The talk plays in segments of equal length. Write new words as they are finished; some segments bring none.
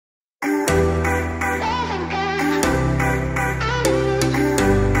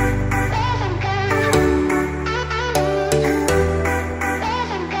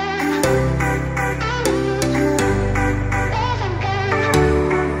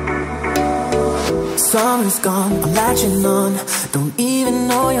Summer's gone, I'm latching on. Don't even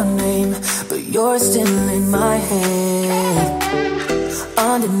know your name, but you're still in my head.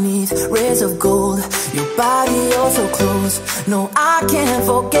 Underneath rays of gold, your body oh so close. No, I can't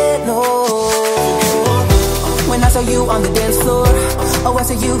forget, no. When I saw you on the dance floor, oh, I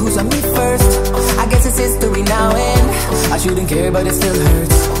saw you who saw me first. I guess it's history now and I shouldn't care, but it still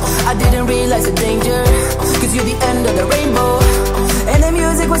hurts. I didn't realize the danger, cause you're the end of the rainbow. And the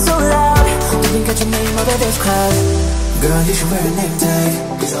music was so loud, didn't catch your name over this crowd. Girl, you should wear a name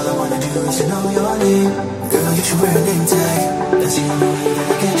tag, cause all I wanna do is to know your name. Girl, you should wear a name tag, that's the only way that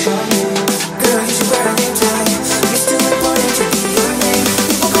I get your name. Girl, you should wear a name tag, it's too important to be your name.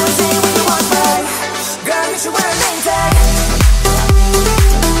 People go insane when you walk by. Girl, you should wear a name tag.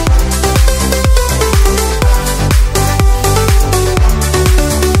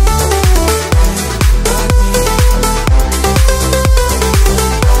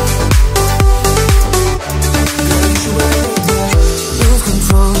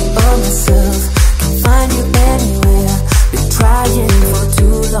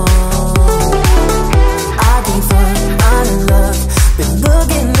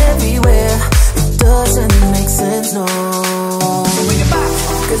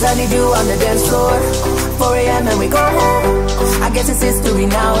 I need you on the dance floor, 4 AM and we go home. I guess it's history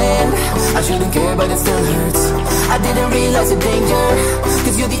now and I shouldn't care, but it still hurts. I didn't realize the danger,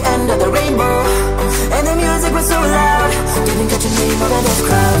 cause you're the end of the rainbow. And the music was so loud, didn't catch your name over this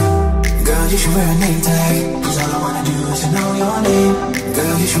crowd. Girl, you should wear a name tag, cause all I wanna do is to know your name.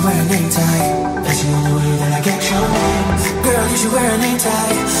 Girl, you should wear a name tag, that's the only way that I get your name. Girl, you should wear a name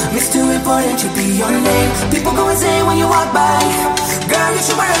tag, it's too important to be your name. People go insane when you walk by. Girl, you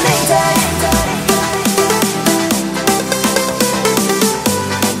should wear a name tag.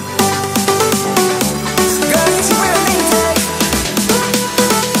 Girl, you should wear a name tag.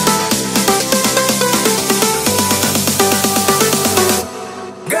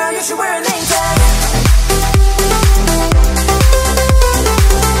 Girl, you should wear a name tag.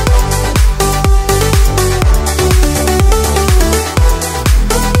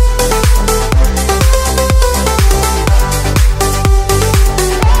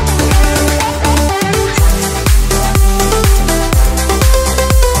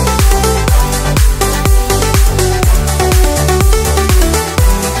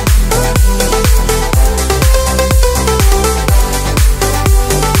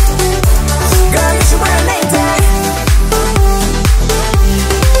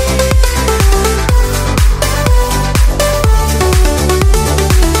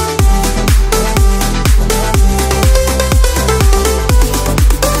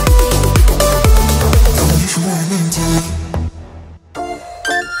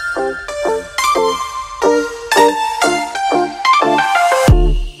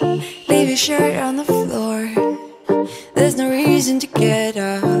 Shirt on the floor, there's no reason to get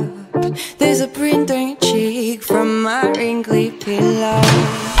up. There's a print on your cheek from my wrinkly pillow.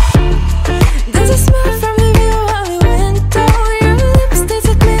 There's a smell from the view while the window. Your lips taste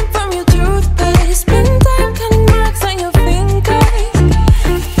a glint from your toothpaste. Spend time cutting marks on your fingers.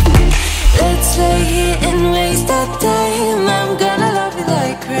 Let's lay here and waste that time. I'm gonna love you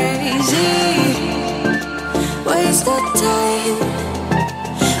like crazy. Waste that time.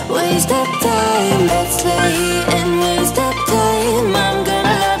 Waste that time, let's lay here and waste that time. I'm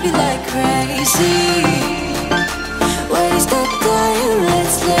gonna love you like crazy. Waste that time,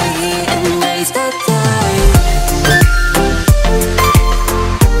 let's lay here and waste that time.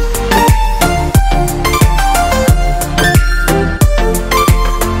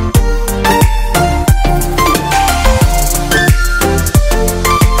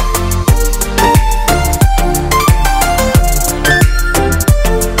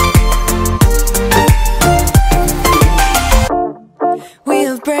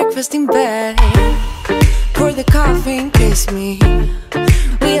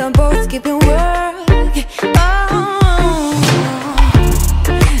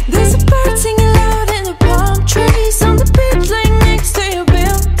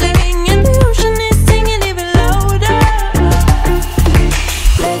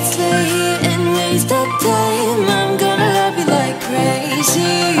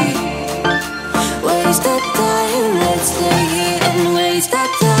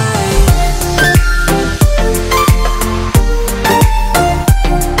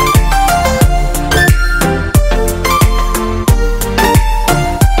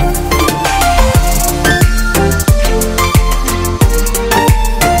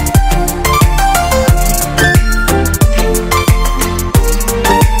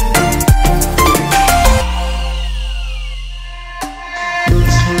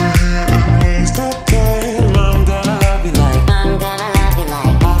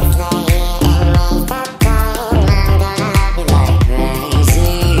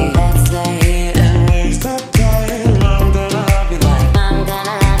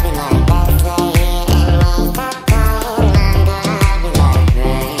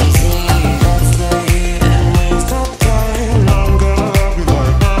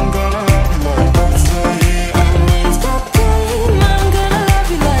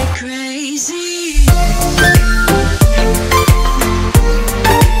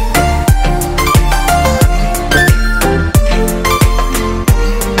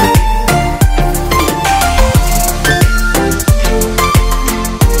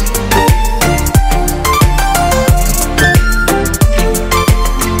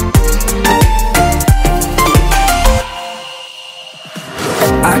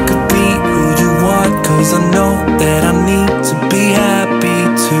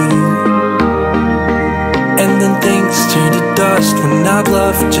 things turn to dust when I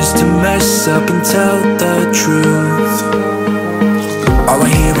bluff just to mess up and tell the truth. All I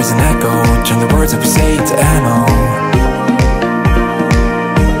hear is an echo, turn the words that we say to ammo.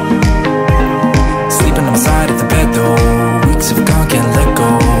 Sleeping on my side of the bed though, weeks have gone, can't let go.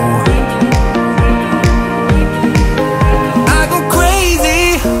 I go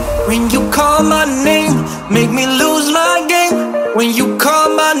crazy when you call my name, make me lose my game. When you call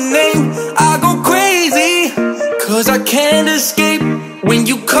my name, I go crazy, 'cause I can't escape. When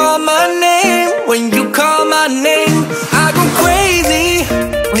you call my name, when you call my name, I go crazy.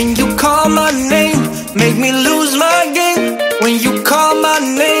 When you call my name, make me lose my game. When you call my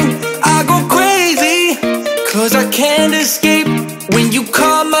name, I go crazy, 'cause I can't escape. When you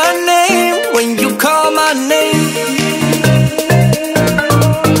call my name, when you call my name.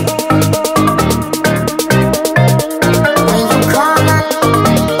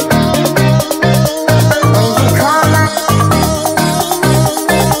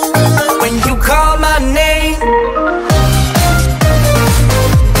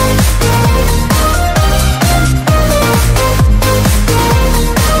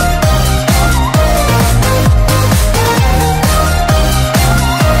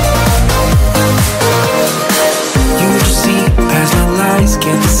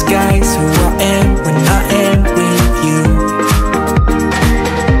 Can't disguise who I am when I am with you.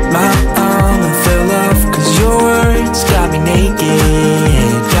 My armor fell off 'cause your words got me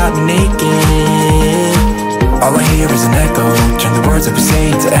naked, got me naked. All I hear is an echo, turn the words that we say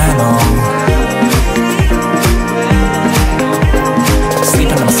to ammo.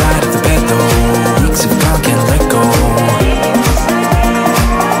 Sleeping on the side of the bed though, weeks of gone, can't let go.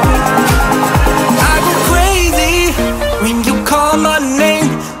 I go crazy when you call my name,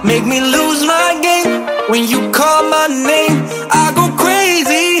 make me lose my game. When you call my name, I go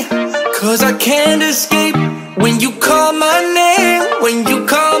crazy, 'cause I can't escape. When you call my name, when you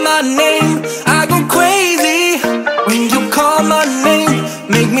call my name, I go crazy. When you call my name,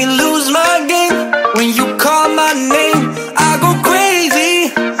 make me lose my game. When you call my name, I go crazy,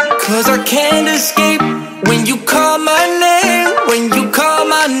 'cause I can't escape. When you call my name.